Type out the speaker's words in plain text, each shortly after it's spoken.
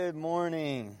Good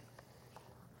morning.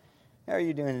 How are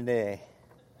you doing today?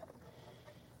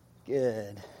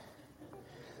 Good.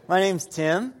 My name's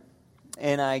Tim,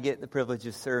 and I get the privilege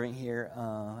of serving here.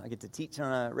 I get to teach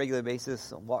on a regular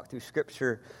basis, walk through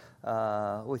Scripture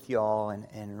with you all,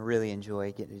 and really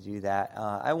enjoy getting to do that.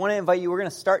 I want to invite you, we're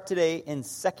going to start today in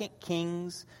 2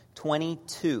 Kings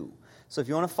 22. So if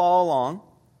you want to follow along,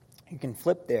 you can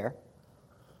flip there.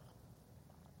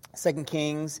 2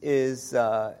 Kings is,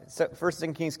 First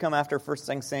and Kings come after 1st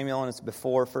and 2nd Samuel, and it's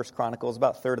before 1st Chronicles,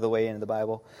 about a third of the way into the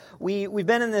Bible. We've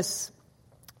been in this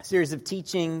series of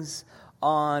teachings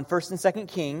on 1st and 2nd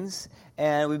Kings,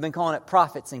 and we've been calling it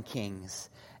Prophets and Kings.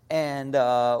 And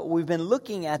we've been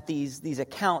looking at these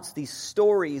accounts, these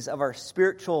stories of our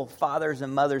spiritual fathers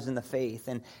and mothers in the faith,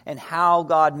 and how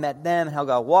God met them, and how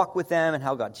God walked with them, and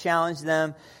how God challenged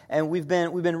them. And we've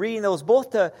been reading those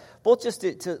both just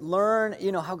to learn,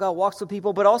 how God walks with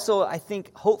people, but also I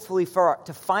think hopefully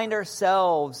to find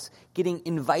ourselves getting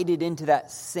invited into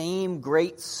that same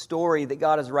great story that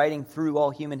God is writing through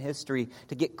all human history,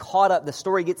 to get caught up. The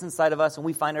story gets inside of us, and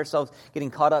we find ourselves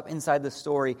getting caught up inside the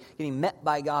story, getting met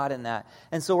by God in that.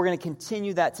 And so we're going to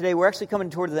continue that today. We're actually coming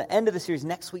toward the end of the series.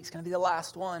 Next week's going to be the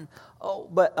last one.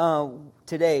 But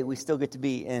today we still get to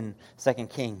be in 2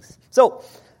 Kings. So,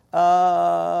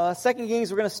 2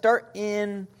 Kings, we're going to start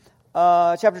in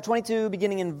chapter 22,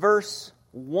 beginning in verse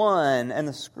 1, and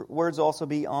the words will also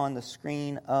be on the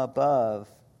screen above.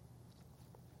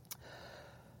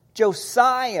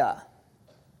 Josiah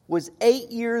was 8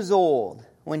 years old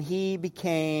when he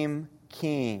became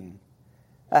king.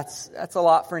 That's a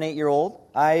lot for an 8-year-old.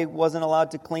 I wasn't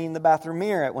allowed to clean the bathroom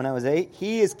mirror when I was 8.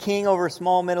 He is king over a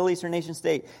small Middle Eastern nation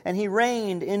state, and he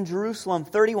reigned in Jerusalem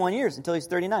 31 years until he's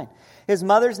 39. His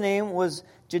mother's name was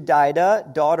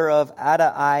Jedidah, daughter of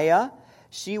Adaiah.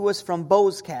 She was from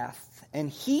Bozkath. And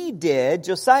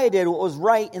Josiah did what was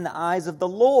right in the eyes of the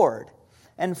Lord,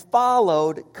 and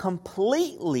followed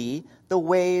completely the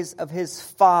ways of his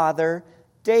father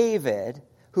David.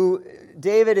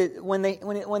 When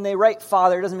they write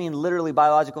father, it doesn't mean literally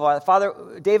biological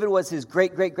father. David was his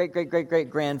great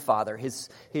grandfather, his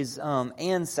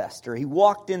ancestor. He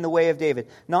walked in the way of David,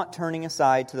 not turning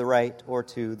aside to the right or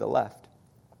to the left.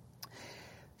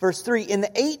 Verse 3, in the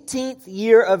 18th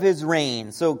year of his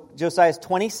reign, so Josiah's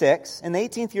 26, in the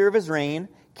 18th year of his reign,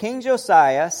 King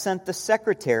Josiah sent the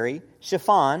secretary,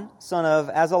 Shaphan, son of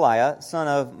Azaliah, son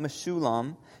of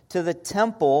Meshullam, to the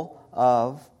temple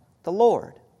of the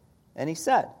Lord. And he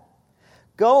said,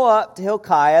 go up to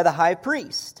Hilkiah the high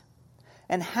priest,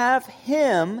 and have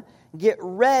him get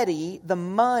ready the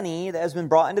money that has been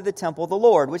brought into the temple of the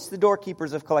Lord, which the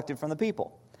doorkeepers have collected from the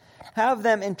people. Have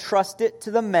them entrust it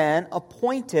to the men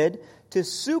appointed to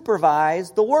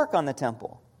supervise the work on the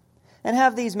temple. And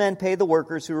have these men pay the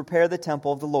workers who repair the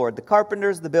temple of the Lord, the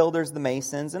carpenters, the builders, the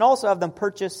masons, and also have them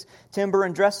purchase timber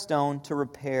and dressed stone to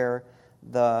repair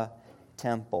the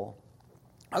temple.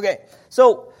 Okay,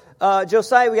 so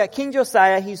Josiah, we got King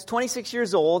Josiah. He's 26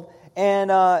 years old. And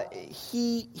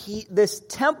this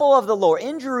temple of the Lord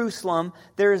in Jerusalem,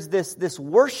 there's this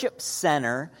worship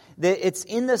center that it's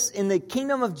in the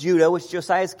kingdom of Judah, which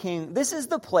Josiah is king. This is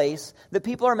the place that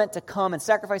people are meant to come and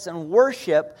sacrifice and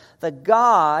worship the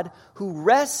God who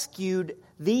rescued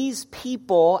these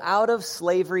people out of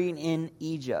slavery in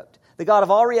Egypt. The God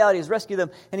of all reality has rescued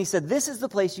them, and he said, this is the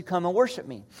place you come and worship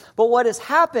me. But what has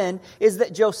happened is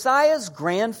that Josiah's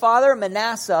grandfather,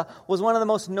 Manasseh, was one of the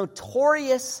most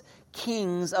notorious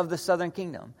kings of the southern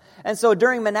kingdom. And so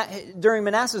during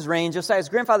Manasseh's reign, Josiah's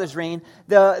grandfather's reign,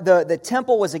 the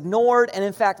temple was ignored, and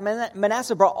in fact,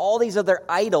 Manasseh brought all these other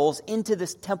idols into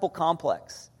this temple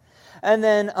complex. And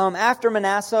then after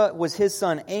Manasseh was his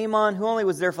son Amon, who only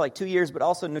was there for 2 years, but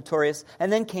also notorious.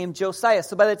 And then came Josiah.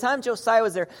 So by the time Josiah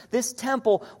was there, this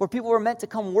temple where people were meant to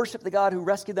come worship the God who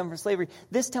rescued them from slavery,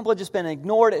 this temple had just been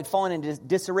ignored. It had fallen into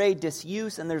disarray,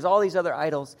 disuse, and there's all these other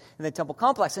idols in the temple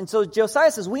complex. And so Josiah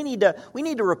says, we need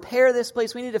to repair this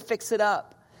place. We need to fix it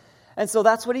up. And so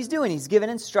that's what he's doing. He's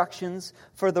given instructions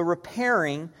for the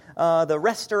repairing, the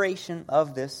restoration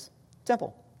of this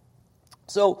temple.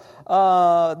 So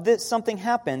something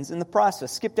happens in the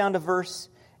process. Skip down to verse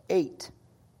 8.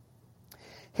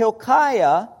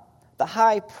 Hilkiah, the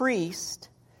high priest,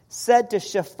 said to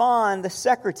Shaphan, the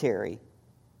secretary,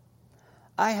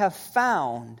 I have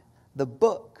found the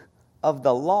book of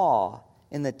the law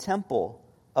in the temple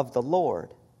of the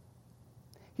Lord.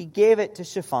 He gave it to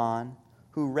Shaphan,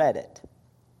 who read it.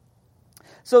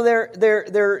 So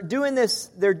they're doing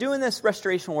this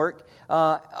restoration work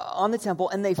on the temple,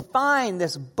 and they find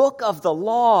this book of the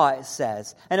law. It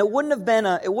says, and it wouldn't have been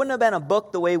a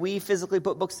book the way we physically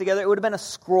put books together. It would have been a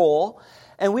scroll,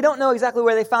 And we don't know exactly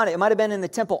where they found it. It might have been in the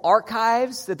temple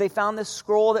archives that they found this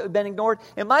scroll that had been ignored.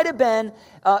 It might have been,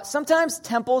 sometimes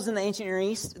temples in the ancient Near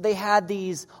East, they had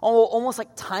these almost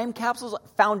like time capsules,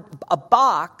 found a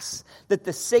box that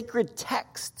the sacred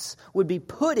texts would be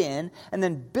put in and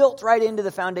then built right into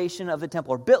the foundation of the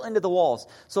temple, or built into the walls.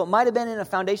 So it might have been in a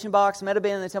foundation box, it might have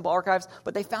been in the temple archives,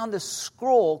 but they found this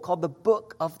scroll called the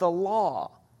Book of the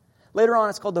Law. Later on,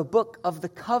 it's called the Book of the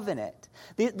Covenant.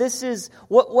 This is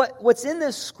what's in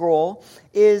this scroll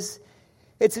is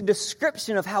it's a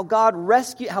description of how God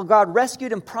rescued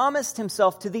and promised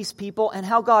Himself to these people, and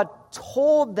how God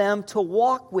told them to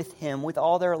walk with Him with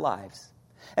all their lives.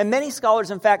 And many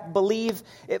scholars, in fact, believe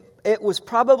it was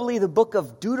probably the book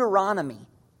of Deuteronomy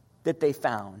that they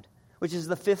found, which is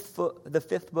the fifth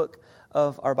book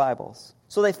of our Bibles.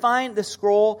 So they find the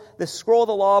scroll of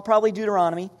the law, probably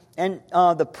Deuteronomy, and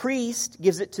the priest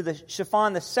gives it to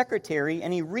Shaphan, the secretary,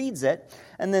 and he reads it.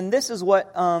 And then this is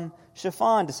what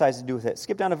Shaphan decides to do with it.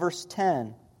 Skip down to verse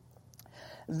 10.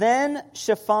 Then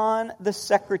Shaphan, the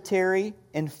secretary,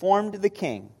 informed the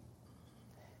king,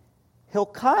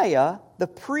 Hilkiah, the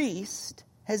priest,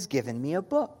 has given me a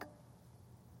book.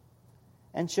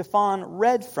 And Shaphan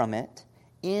read from it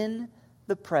in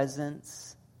the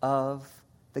presence of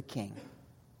the king.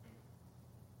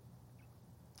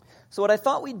 So what I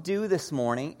thought we'd do this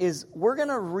morning is we're going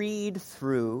to read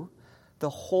through the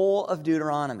whole of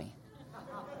Deuteronomy.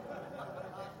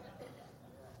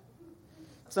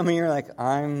 Some of you are like,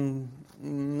 I'm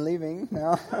leaving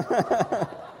now.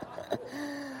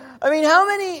 I mean, how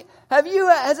many have you,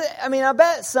 I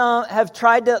bet some have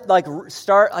tried to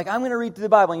start, I'm going to read through the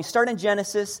Bible, and you start in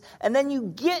Genesis, and then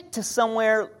you get to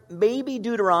somewhere, maybe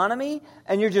Deuteronomy,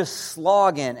 and you're just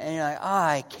slogging, and you're like,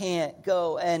 I can't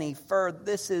go any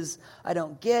further. I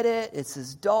don't get it. It's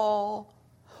this dull.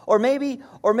 Or maybe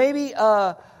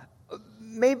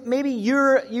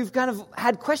you've kind of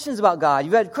had questions about God.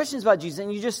 You've had questions about Jesus,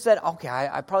 and you just said, okay,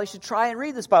 I probably should try and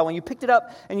read this Bible. And you picked it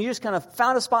up, and you just kind of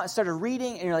found a spot and started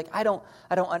reading, and you're like,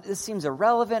 this seems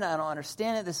irrelevant. I don't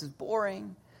understand it. This is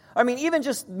boring. I mean, even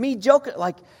just me joking,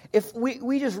 if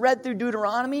we just read through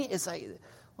Deuteronomy, it's like,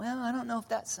 well, I don't know if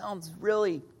that sounds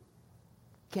really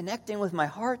connecting with my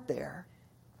heart there.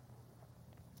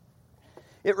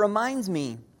 It reminds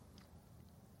me,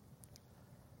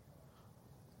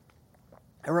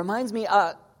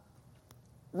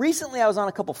 recently I was on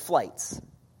a couple flights,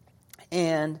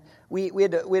 and we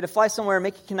had to fly somewhere and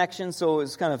make a connection, so it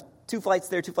was kind of 2 flights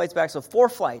there, 2 flights back, so 4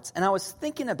 flights. And I was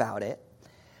thinking about it,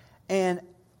 and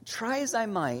try as I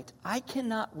might, I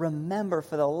cannot remember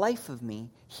for the life of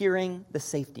me hearing the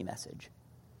safety message.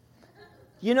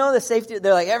 You know the safety,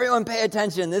 they're like, everyone pay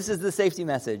attention, this is the safety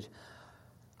message.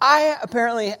 I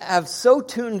apparently have so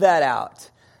tuned that out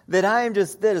that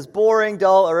that is boring,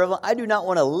 dull, irrelevant. I do not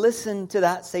want to listen to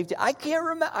that safety. I can't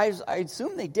remember. I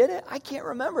assume they did it. I can't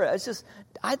remember it. It's just,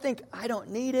 I think I don't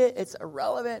need it. It's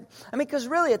irrelevant. I mean, because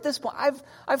really at this point,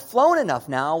 I've flown enough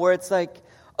now where it's like,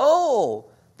 oh,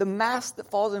 the mask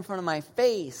that falls in front of my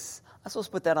face, I'm supposed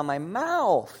to put that on my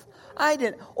mouth. I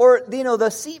didn't. Or, the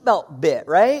seatbelt bit,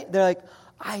 right? They're like,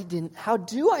 how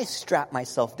do I strap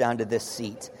myself down to this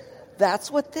seat? That's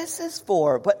what this is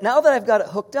for. But now that I've got it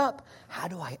hooked up, how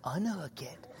do I unhook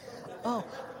it? Oh,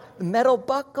 metal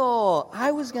buckle.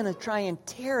 I was going to try and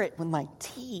tear it with my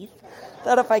teeth.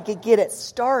 Thought if I could get it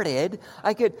started,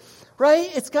 I could, right?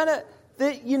 It's kind of,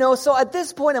 so at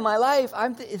this point in my life,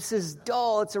 this is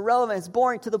dull, it's irrelevant, it's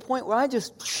boring, to the point where I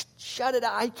just shut it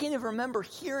out. I can't even remember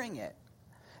hearing it.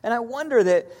 And I wonder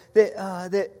that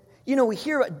we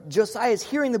hear Josiah's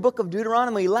hearing the book of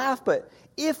Deuteronomy, we laugh, but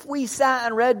if we sat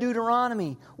and read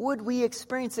Deuteronomy, would we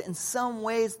experience it in some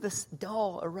ways this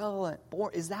dull, irrelevant,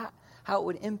 boring? Is that how it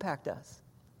would impact us?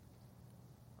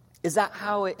 Is that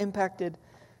how it impacted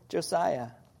Josiah?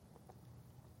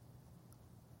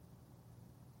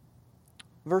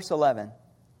 Verse 11.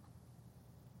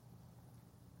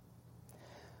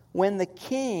 When the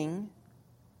king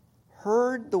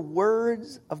heard the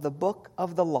words of the book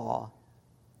of the law,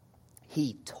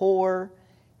 he tore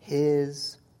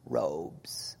his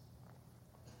robes.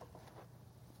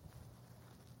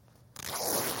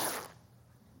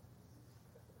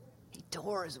 He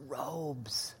tore his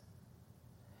robes.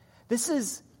 This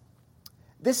is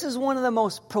one of the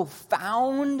most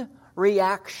profound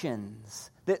reactions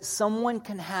that someone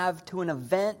can have to an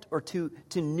event or to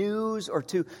news or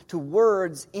to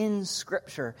words in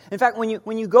Scripture. In fact, when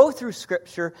you go through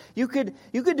Scripture, you could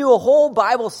do a whole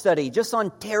Bible study just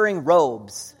on tearing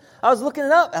robes. I was looking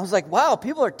it up. I was like, wow,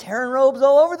 people are tearing robes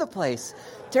all over the place.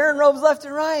 Tearing robes left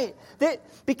and right.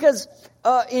 Because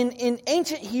in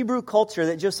ancient Hebrew culture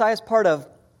that Josiah is part of,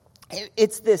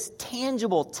 It's this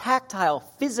tangible, tactile,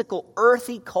 physical,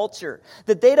 earthy culture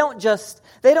that they don't just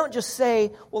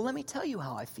say, well, let me tell you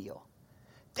how I feel.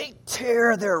 They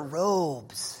tear their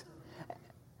robes.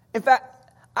 In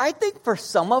fact, I think for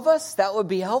some of us that would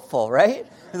be helpful, right?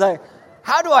 It's like,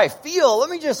 how do I feel? Let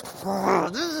me just, this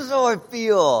is how I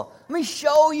feel. Let me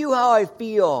show you how I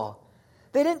feel.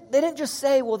 They didn't just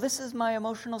say, well, this is my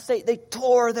emotional state. They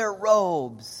tore their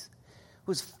robes. It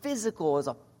was physical. It was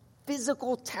a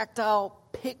physical, tactile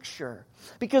picture.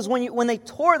 Because when they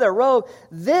tore their robe,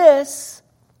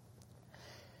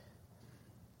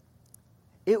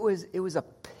 it was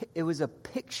a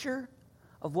picture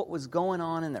of what was going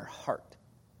on in their heart.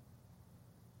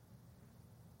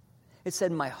 It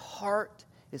said, my heart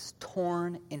is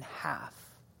torn in half.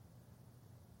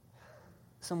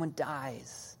 Someone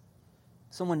dies.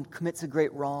 Someone commits a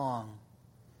great wrong.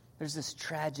 There's this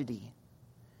tragedy.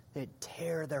 They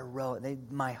tear their robe.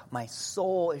 My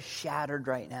soul is shattered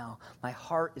right now. My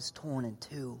heart is torn in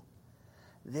two.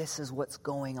 This is what's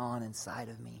going on inside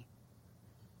of me.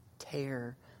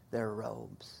 Tear their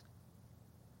robes.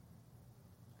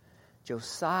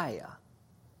 Josiah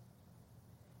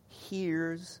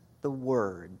hears the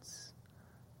words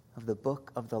of the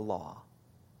book of the law,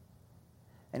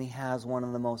 and he has one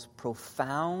of the most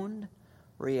profound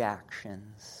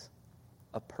reactions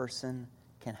a person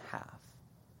can have.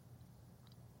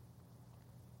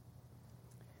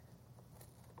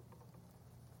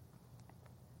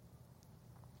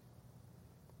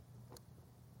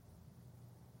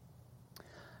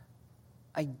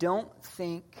 I don't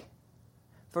think,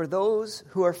 for those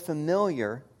who are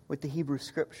familiar with the Hebrew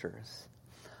Scriptures,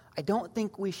 I don't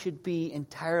think we should be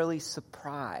entirely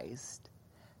surprised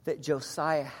that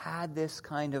Josiah had this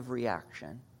kind of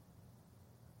reaction.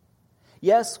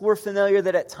 Yes, we're familiar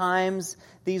that at times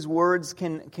these words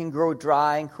can grow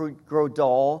dry and grow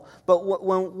dull, but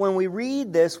when we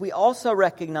read this, we also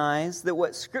recognize that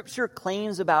what Scripture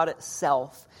claims about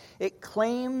itself, it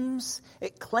claims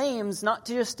not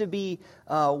just to be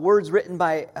words written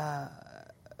by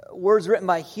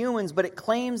humans, but it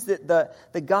claims that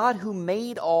the God who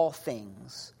made all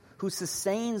things, who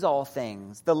sustains all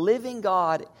things, the living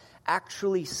God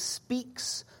actually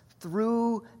speaks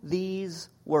through these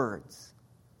words.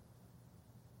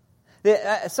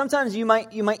 Sometimes you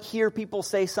might hear people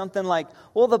say something like,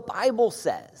 well, the Bible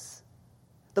says.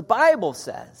 The Bible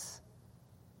says.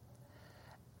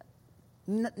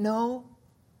 No,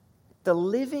 the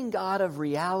living God of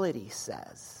reality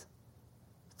says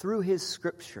through His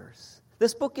Scriptures.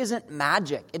 This book isn't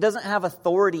magic. It doesn't have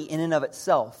authority in and of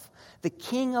itself. The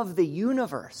King of the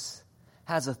universe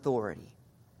has authority,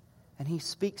 and He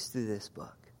speaks through this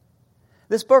book.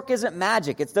 This book isn't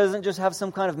magic. It doesn't just have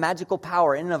some kind of magical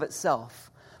power in and of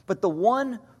itself. But the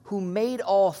one who made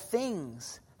all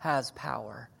things has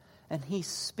power, and He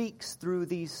speaks through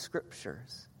these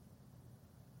Scriptures.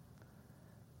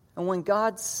 And when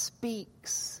God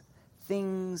speaks,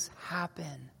 things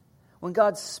happen. When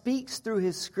God speaks through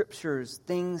His Scriptures,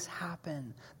 things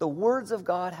happen. The words of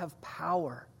God have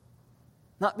power.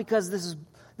 Not because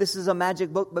this is a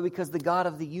magic book, but because the God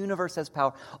of the universe has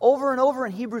power. Over and over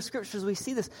in Hebrew Scriptures, we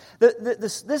see this.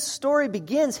 This story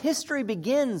begins, history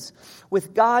begins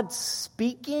with God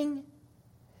speaking,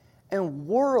 and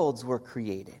worlds were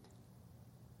created.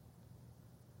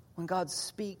 When God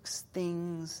speaks,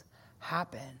 things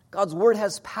happen. God's word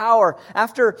has power.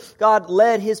 After God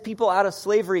led His people out of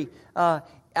slavery,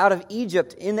 out of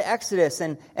Egypt in the Exodus,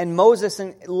 and Moses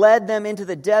led them into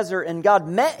the desert, and God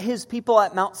met His people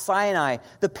at Mount Sinai.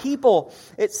 The people,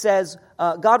 it says,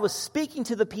 God was speaking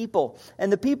to the people,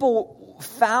 and the people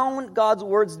found God's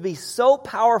words to be so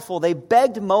powerful, they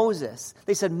begged Moses.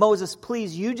 They said, Moses,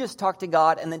 please, you just talk to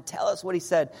God and then tell us what He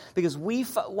said, because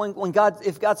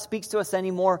if God speaks to us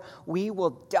anymore, we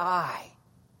will die.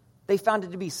 They found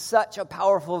it to be such a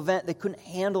powerful event they couldn't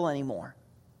handle anymore.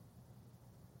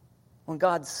 When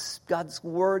God's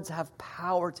words have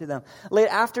power to them.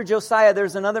 After Josiah,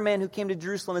 there's another man who came to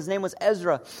Jerusalem. His name was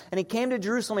Ezra. And he came to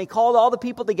Jerusalem. He called all the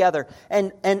people together.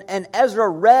 And Ezra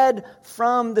read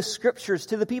from the Scriptures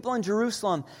to the people in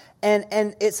Jerusalem.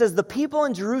 And it says the people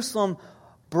in Jerusalem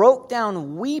broke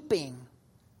down weeping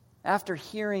after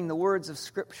hearing the words of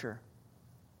Scripture.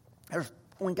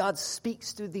 When God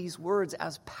speaks through these words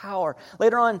as power.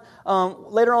 Later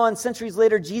on, centuries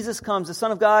later, Jesus comes, the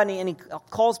Son of God, and he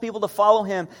calls people to follow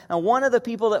Him. And one of the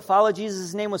people that followed Jesus,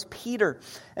 his name was Peter.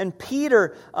 And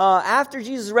Peter, after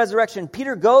Jesus' resurrection,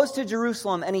 Peter goes to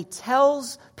Jerusalem and he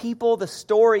tells people the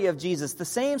story of Jesus, the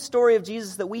same story of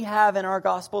Jesus that we have in our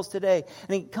Gospels today.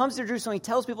 And he comes to Jerusalem, he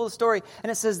tells people the story,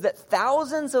 and it says that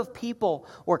thousands of people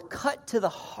were cut to the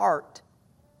heart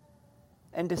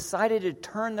and decided to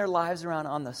turn their lives around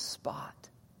on the spot.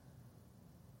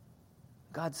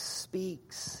 God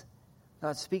speaks.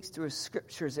 God speaks through His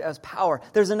Scriptures as power.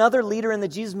 There's another leader in the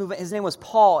Jesus movement. His name was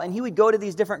Paul, and he would go to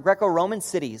these different Greco-Roman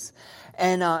cities.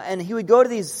 And he would go to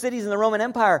these cities in the Roman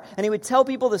Empire, and he would tell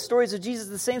people the stories of Jesus,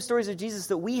 the same stories of Jesus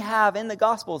that we have in the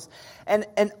Gospels. And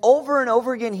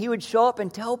over again, he would show up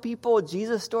and tell people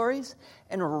Jesus stories,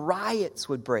 and riots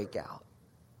would break out.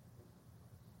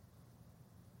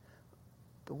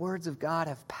 The words of God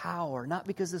have power, not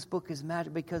because this book is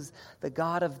magic, because the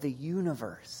God of the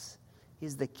universe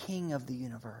is the King of the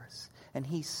universe, and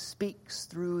He speaks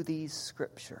through these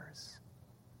Scriptures.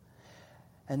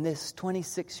 And this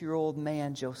 26-year-old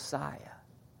man, Josiah,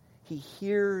 he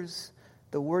hears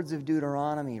the words of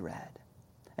Deuteronomy read,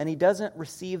 and he doesn't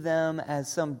receive them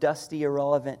as some dusty,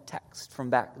 irrelevant text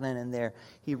from back then and there.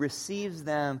 He receives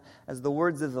them as the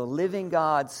words of the living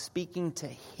God speaking to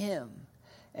him,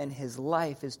 and his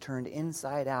life is turned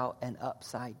inside out and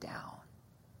upside down.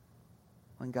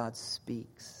 When God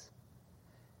speaks,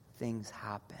 things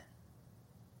happen.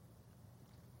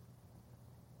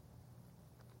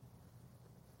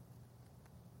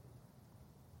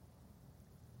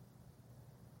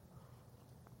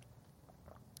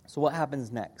 So what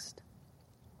happens next?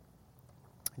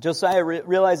 Josiah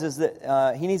realizes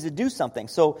that he needs to do something.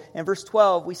 So in verse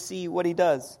 12, we see what he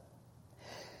does.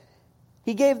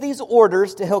 He gave these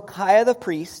orders to Hilkiah the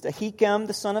priest, Ahikam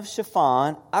the son of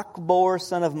Shaphan, Akbor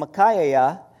son of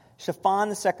Micaiah, Shaphan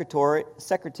the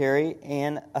secretary,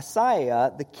 and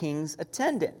Asaiah the king's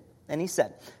attendant. And he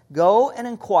said, "Go and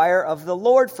inquire of the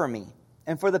Lord for me,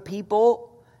 and for the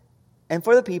people, and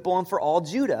for all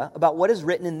Judah, about what is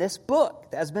written in this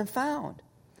book that has been found.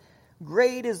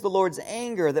 Great is the Lord's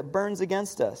anger that burns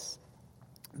against us,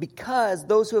 because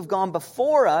those who have gone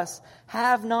before us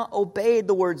have not obeyed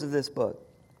the words of this book.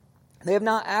 They have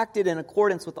not acted in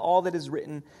accordance with all that is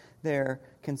written there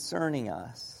concerning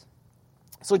us."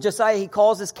 So Josiah, he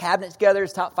calls his cabinet together,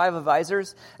 his top 5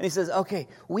 advisors, and he says, okay,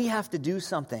 we have to do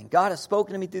something. God has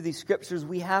spoken to me through these Scriptures.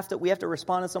 We have to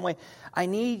respond in some way. I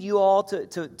need you all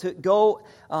to go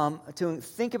to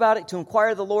think about it, to inquire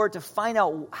of the Lord, to find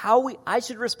out how I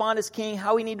should respond as king,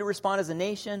 how we need to respond as a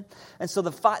nation. And so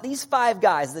these 5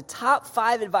 guys, the top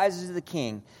 5 advisors of the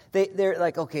king, they're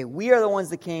like, okay, we are the ones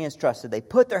the king has trusted. They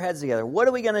put their heads together. What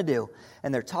are we going to do?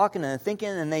 And they're talking and they're thinking,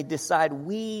 and they decide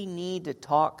we need to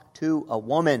talk to a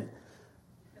woman.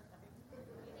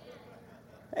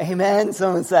 Amen,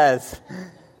 someone says.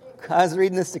 I was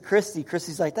reading this to Christy.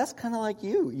 Christy's like, that's kind of like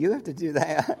you. You have to do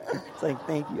that. It's like,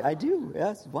 thank you. I do.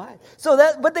 Yes, why? So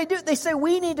what they do, they say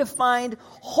we need to find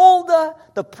Huldah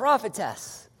the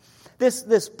prophetess.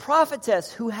 This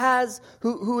prophetess who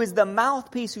is the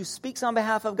mouthpiece, who speaks on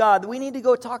behalf of God. We need to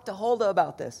go talk to Huldah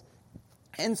about this.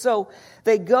 And so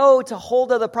they go to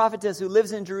Huldah the prophetess who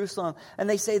lives in Jerusalem, and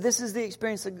they say, this is the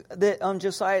experience that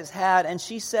Josiah's had. And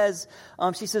she says,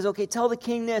 okay, tell the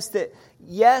king this, that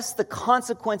yes, the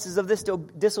consequences of this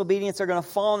disobedience are going to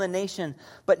fall on the nation,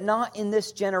 but not in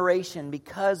this generation,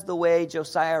 because the way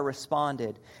Josiah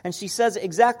responded. And she says it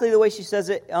exactly the way she says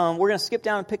it. We're going to skip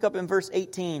down and pick up in verse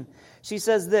 18. She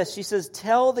says this, she says,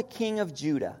 "Tell the king of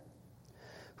Judah,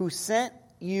 who sent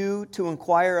you to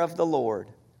inquire of the Lord,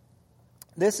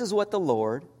 this is what the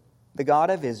Lord, the God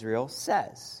of Israel,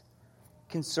 says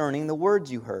concerning the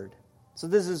words you heard." So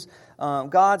this is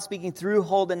God speaking through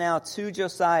Huldah now to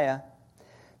Josiah.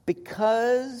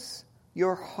 "Because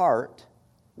your heart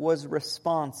was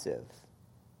responsive,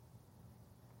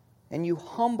 and you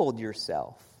humbled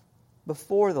yourself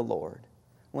before the Lord,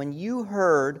 when you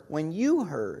heard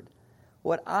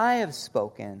what I have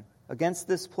spoken against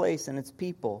this place and its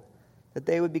people, that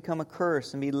they would become a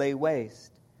curse and be laid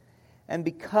waste. And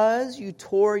because you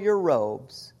tore your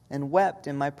robes and wept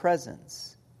in my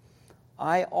presence,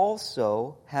 I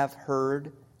also have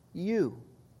heard you,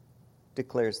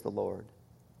 declares the Lord.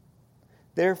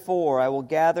 Therefore I will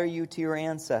gather you to your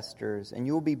ancestors, and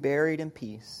you will be buried in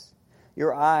peace.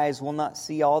 Your eyes will not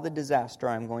see all the disaster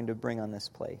I am going to bring on this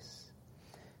place."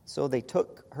 So they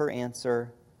took her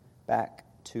answer back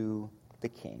to the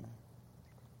king.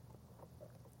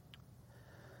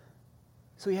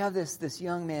 So we have this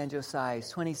young man, Josiah, he's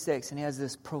 26, and he has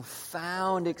this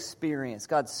profound experience.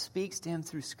 God speaks to him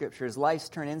through Scripture. His life's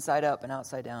turned inside up and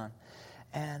outside down.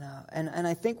 And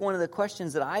I think one of the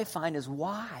questions that I find is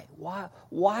why?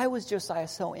 Why was Josiah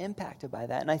so impacted by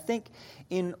that? And I think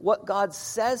in what God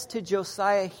says to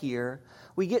Josiah here,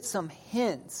 we get some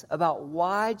hints about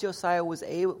why Josiah was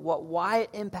why it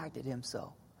impacted him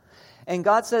so. And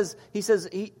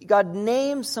God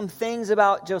names some things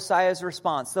about Josiah's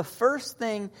response. The first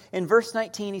thing in verse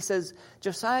 19, he says,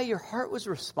 "Josiah, your heart was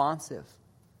responsive."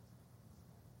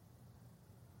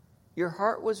 Your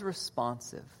heart was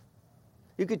responsive.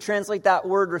 You could translate that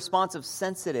word responsive,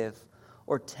 sensitive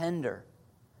or tender.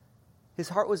 His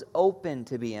heart was open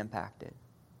to be impacted.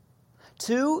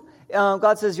 2,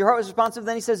 God says your heart was responsive.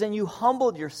 Then he says, and you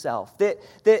humbled yourself. That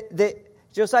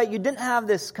Josiah, you didn't have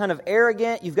this kind of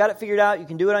arrogant, you've got it figured out, you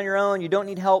can do it on your own, you don't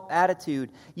need help attitude.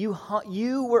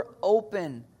 You were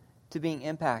open to being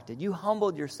impacted. You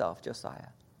humbled yourself, Josiah.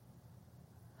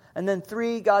 And then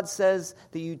 3, God says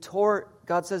to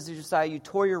Josiah, you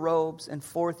tore your robes, and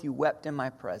 4th, you wept in my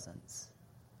presence.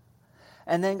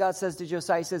 And then God says to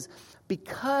Josiah, he says,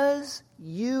 because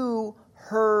you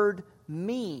heard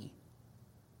me,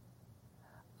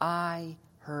 I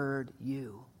heard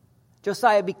you.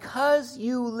 Josiah, because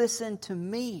you listened to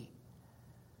me,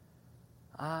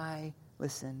 I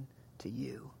listened to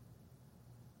you.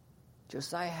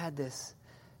 Josiah had this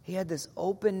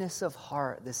openness of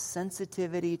heart, this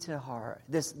sensitivity to heart,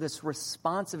 this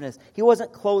responsiveness. He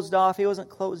wasn't closed off, he wasn't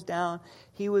closed down,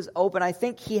 he was open. I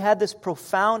think he had this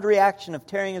profound reaction of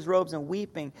tearing his robes and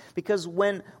weeping, because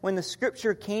when the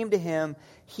scripture came to him,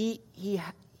 he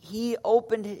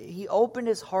opened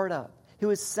his heart up. He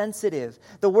was sensitive.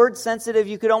 The word sensitive,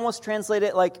 you could almost translate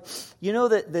it like,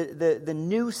 the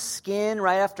new skin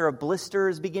right after a blister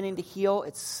is beginning to heal.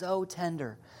 It's so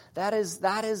tender. That is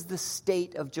the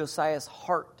state of Josiah's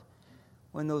heart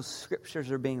when those scriptures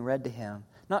are being read to him.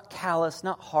 Not callous,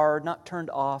 not hard, not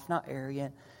turned off, not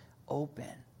arrogant,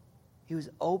 open. He was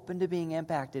open to being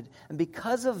impacted. And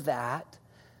because of that,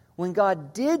 when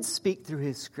God did speak through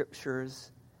his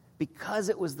scriptures, because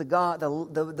it was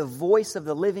the voice of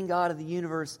the living God of the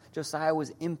universe, Josiah was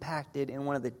impacted in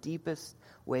one of the deepest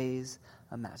ways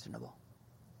imaginable.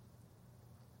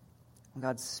 When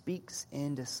God speaks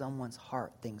into someone's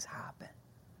heart, things happen.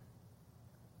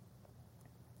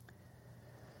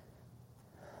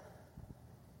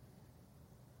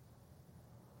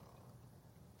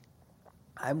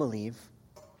 I believe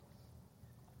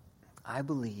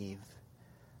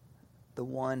the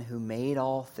one who made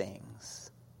all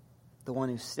things, the one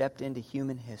who stepped into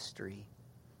human history,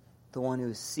 the one who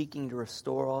is seeking to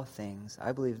restore all things,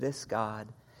 I believe this God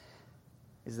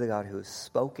is the God who has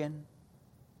spoken,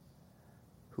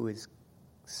 who is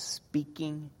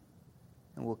speaking,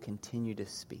 and will continue to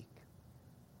speak.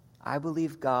 I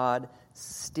believe God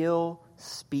still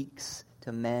speaks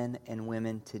to men and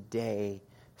women today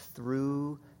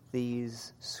through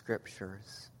these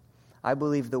scriptures. I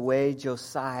believe the way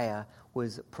Josiah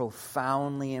was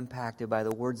profoundly impacted by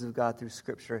the words of God through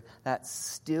Scripture, that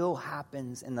still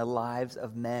happens in the lives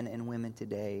of men and women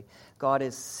today. God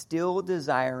is still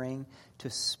desiring to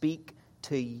speak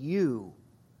to you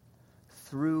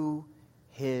through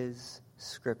His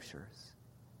Scriptures.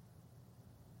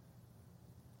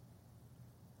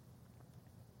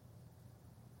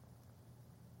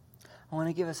 I want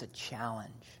to give us a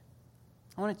challenge.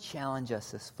 I want to challenge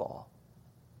us this fall.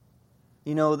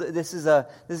 You know, this is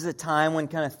a time when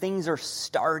kind of things are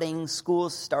starting,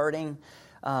 school's starting.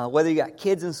 Whether you got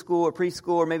kids in school or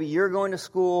preschool, or maybe you're going to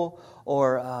school,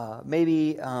 or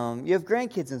maybe you have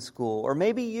grandkids in school, or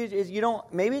maybe you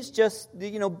don't. Maybe it's just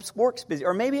work's busy,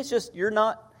 or maybe it's just you're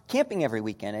not camping every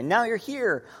weekend, and now you're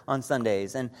here on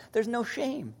Sundays, and there's no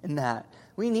shame in that.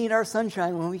 We need our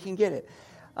sunshine when we can get it.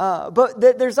 But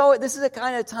this is a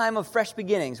kind of time of fresh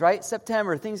beginnings, right?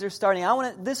 September, things are starting.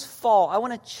 This fall, I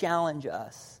want to challenge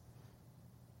us.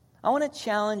 I want to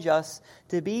challenge us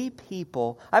to be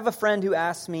people. I have a friend who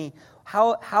asked me,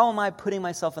 how am I putting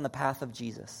myself in the path of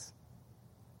Jesus?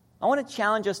 I want to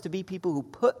challenge us to be people who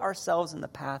put ourselves in the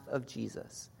path of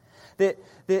Jesus. That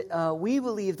we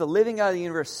believe the living God of the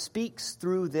universe speaks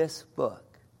through this book.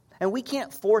 And we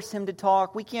can't force him to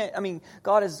talk. We can't,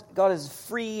 God is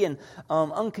free and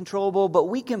uncontrollable, but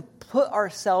we can put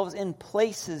ourselves in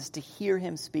places to hear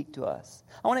him speak to us.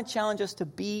 I want to challenge us to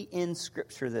be in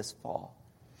Scripture this fall.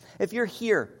 If you're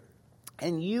here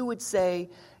and you would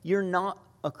say you're not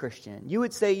a Christian, you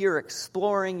would say you're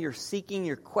exploring, you're seeking,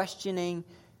 you're questioning,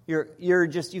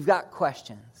 you've got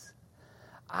questions,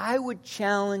 I would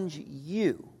challenge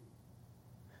you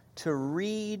to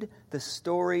read the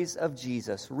stories of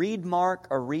Jesus. Read Mark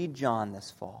or read John this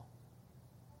fall.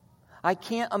 I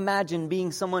can't imagine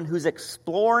being someone who's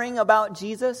exploring about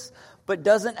Jesus, but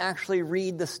doesn't actually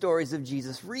read the stories of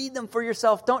Jesus. Read them for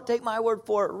yourself. Don't take my word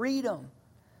for it. Read them.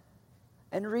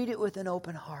 And read it with an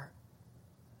open heart.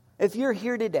 If you're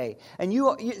here today and you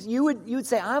would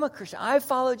say, I'm a Christian, I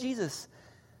follow Jesus,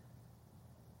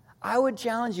 I would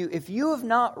challenge you, if you have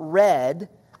not read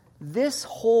this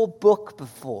whole book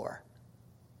before,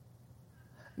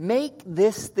 make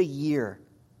this the year.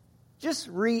 Just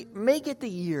make it the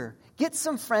year. Get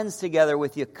some friends together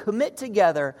with you. Commit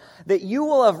together that you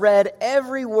will have read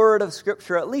every word of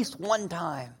Scripture at least one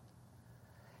time.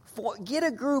 Get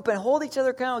a group and hold each other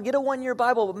accountable. Get a one-year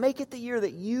Bible, but make it the year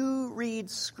that you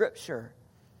read Scripture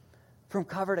from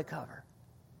cover to cover.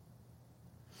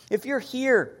 If you're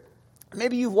here,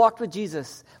 maybe you've walked with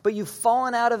Jesus, but you've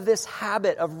fallen out of this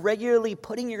habit of regularly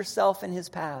putting yourself in His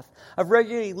path, of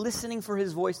regularly listening for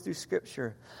His voice through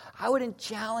Scripture. I would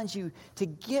challenge you to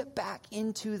get back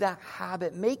into that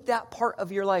habit. Make that part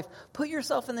of your life. Put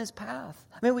yourself in this path.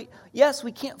 I mean,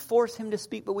 we can't force Him to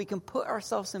speak, but we can put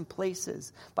ourselves in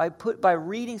places. By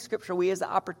reading Scripture, we have the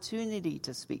opportunity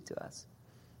to speak to us.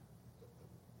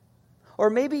 Or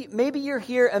maybe you're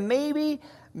here, and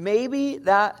maybe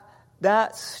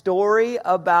that story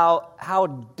about how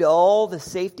dull the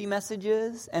safety message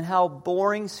is and how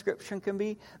boring Scripture can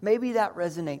be, maybe that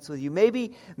resonates with you.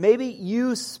 Maybe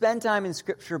you spend time in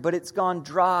Scripture, but it's gone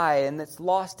dry and it's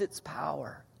lost its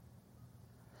power.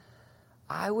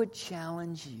 I would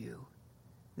challenge you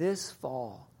this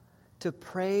fall to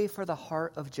pray for the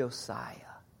heart of Josiah.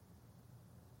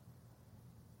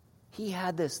 He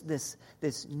had this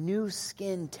new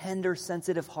skin, tender,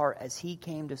 sensitive heart as he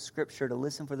came to Scripture to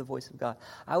listen for the voice of God.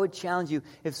 I would challenge you,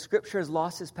 if Scripture has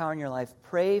lost its power in your life,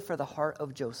 pray for the heart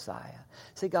of Josiah.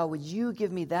 Say, God, would you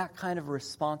give me that kind of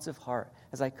responsive heart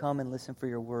as I come and listen for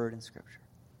your word in Scripture?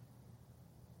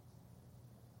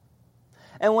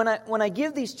 And when I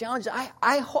give these challenges,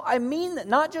 I mean that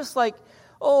not just like,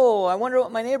 oh, I wonder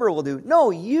what my neighbor will do.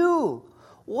 No, you.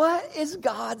 What is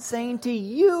God saying to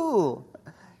you?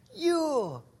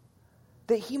 You,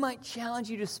 that He might challenge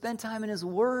you to spend time in His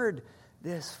Word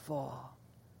this fall.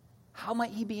 How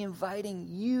might He be inviting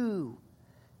you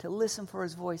to listen for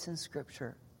His voice in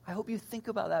Scripture? I hope you think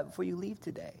about that before you leave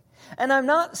today. And I'm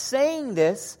not saying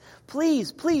this,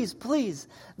 please,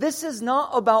 this is not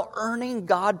about earning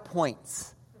God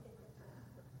points.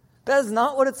 That is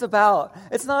not what it's about.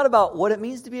 It's not about what it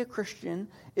means to be a Christian,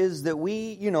 is that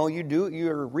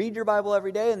you read your Bible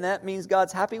every day, and that means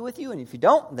God's happy with you. And if you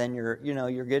don't, then you're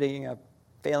getting a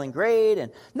failing grade.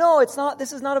 And no, it's not.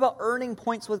 This is not about earning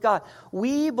points with God.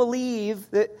 We believe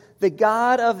that the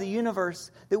God of the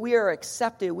universe, that we are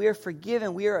accepted, we are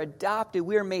forgiven, we are adopted,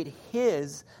 we are made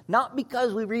His, not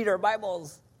because we read our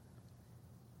Bibles,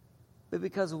 but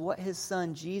because of what His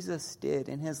Son Jesus did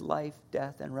in His life,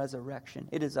 death, and resurrection.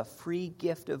 It is a free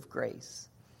gift of grace.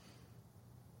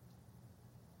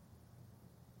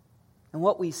 And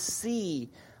what we see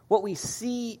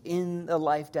in the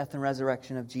life, death, and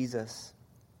resurrection of Jesus,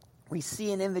 we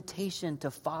see an invitation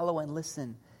to follow and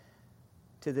listen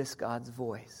to this God's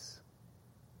voice.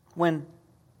 When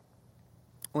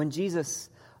Jesus,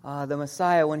 the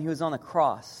Messiah, when He was on the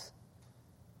cross,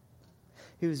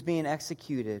 He was being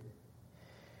executed.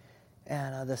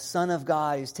 And the Son of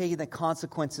God, He was taking the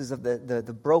consequences of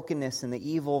the brokenness and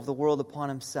the evil of the world upon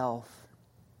Himself.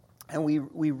 And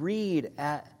we read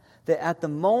that at the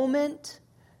moment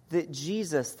that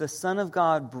Jesus, the Son of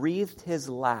God, breathed His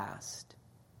last,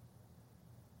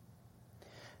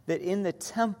 that in the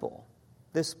temple,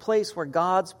 this place where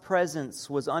God's presence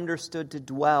was understood to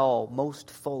dwell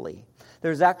most fully,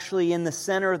 there's actually in the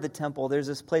center of the temple, there's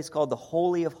this place called the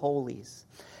Holy of Holies.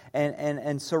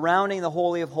 And surrounding the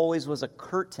Holy of Holies was a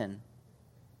curtain,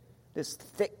 this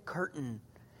thick curtain.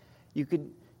 You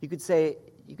could say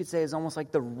it's almost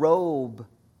like the robe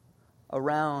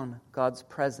around God's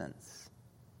presence.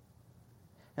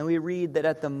 And we read that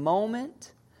at the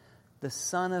moment the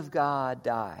Son of God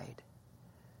died,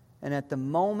 and at the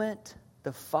moment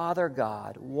the Father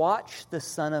God watched the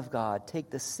Son of God take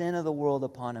the sin of the world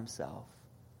upon Himself,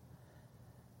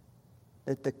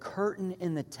 that the curtain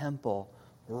in the temple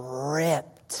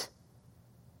ripped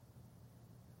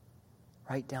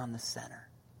right down the center.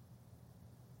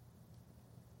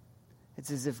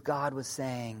 It's as if God was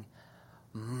saying,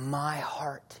 my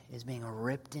heart is being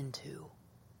ripped in two.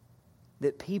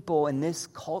 That people in this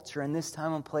culture, in this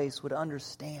time and place would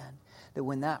understand that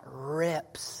when that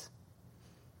rips,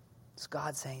 it's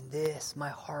God saying, my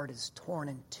heart is torn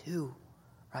in two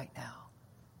right now.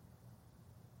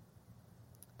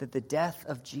 That the death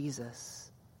of Jesus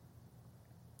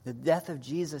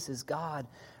is God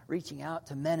reaching out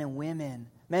to men and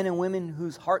women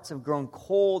whose hearts have grown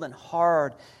cold and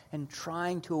hard and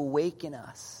trying to awaken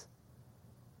us.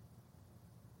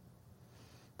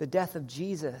 The death of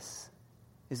Jesus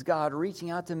is God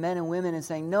reaching out to men and women and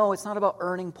saying, no, it's not about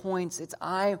earning points. It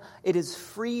is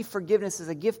free forgiveness as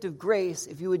a gift of grace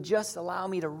if you would just allow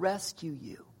me to rescue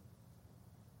you.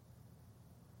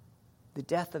 The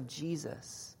death of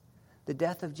Jesus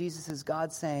is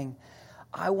God saying,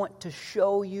 I want to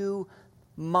show you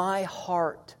my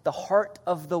heart, the heart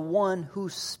of the one who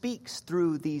speaks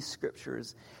through these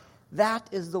scriptures, that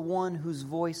is the one whose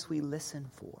voice we listen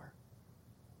for.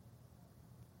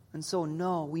 And so,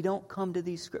 no, we don't come to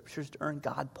these scriptures to earn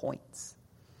God points.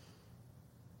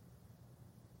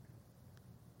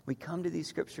 We come to these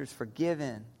scriptures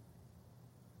forgiven,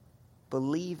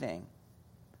 believing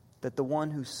that the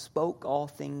one who spoke all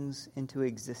things into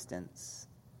existence,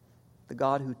 the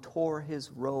God who tore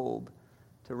his robe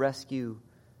to rescue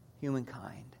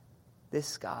humankind,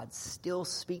 this God still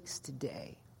speaks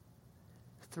today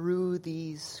through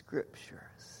these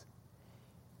scriptures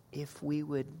if we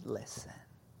would listen.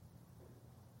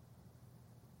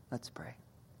 Let's pray.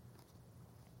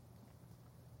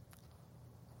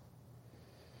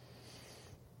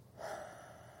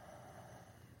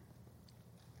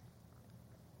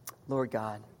 Lord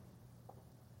God,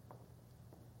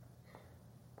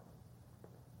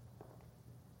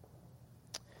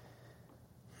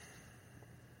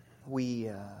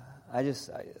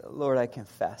 Lord, I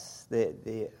confess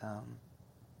the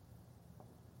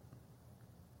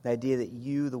idea that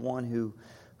you, the one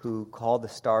who called the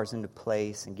stars into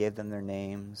place and gave them their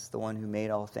names, the one who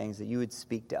made all things, that you would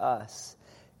speak to us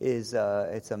it's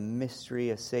a mystery,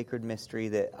 a sacred mystery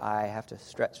that I have to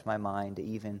stretch my mind to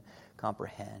even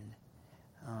comprehend.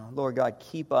 Lord God,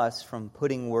 keep us from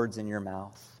putting words in your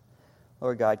mouth.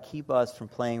 Lord God, keep us from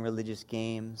playing religious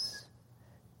games.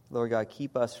 Lord God,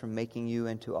 keep us from making you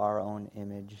into our own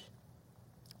image.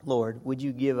 Lord, would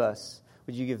you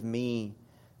give me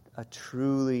a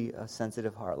truly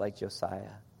sensitive heart like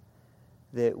Josiah,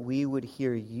 that we would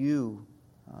hear you,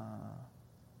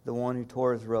 the one who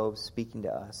tore his robe, speaking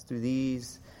to us through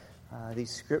these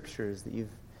scriptures that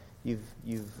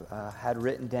you've had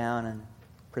written down and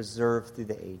preserved through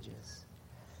the ages.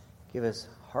 Give us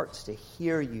hearts to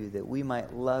hear you, that we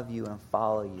might love you and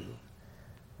follow you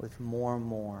with more and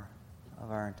more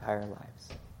of our entire lives.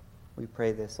 We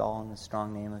pray this all in the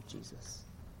strong name of Jesus.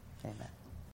 Amen.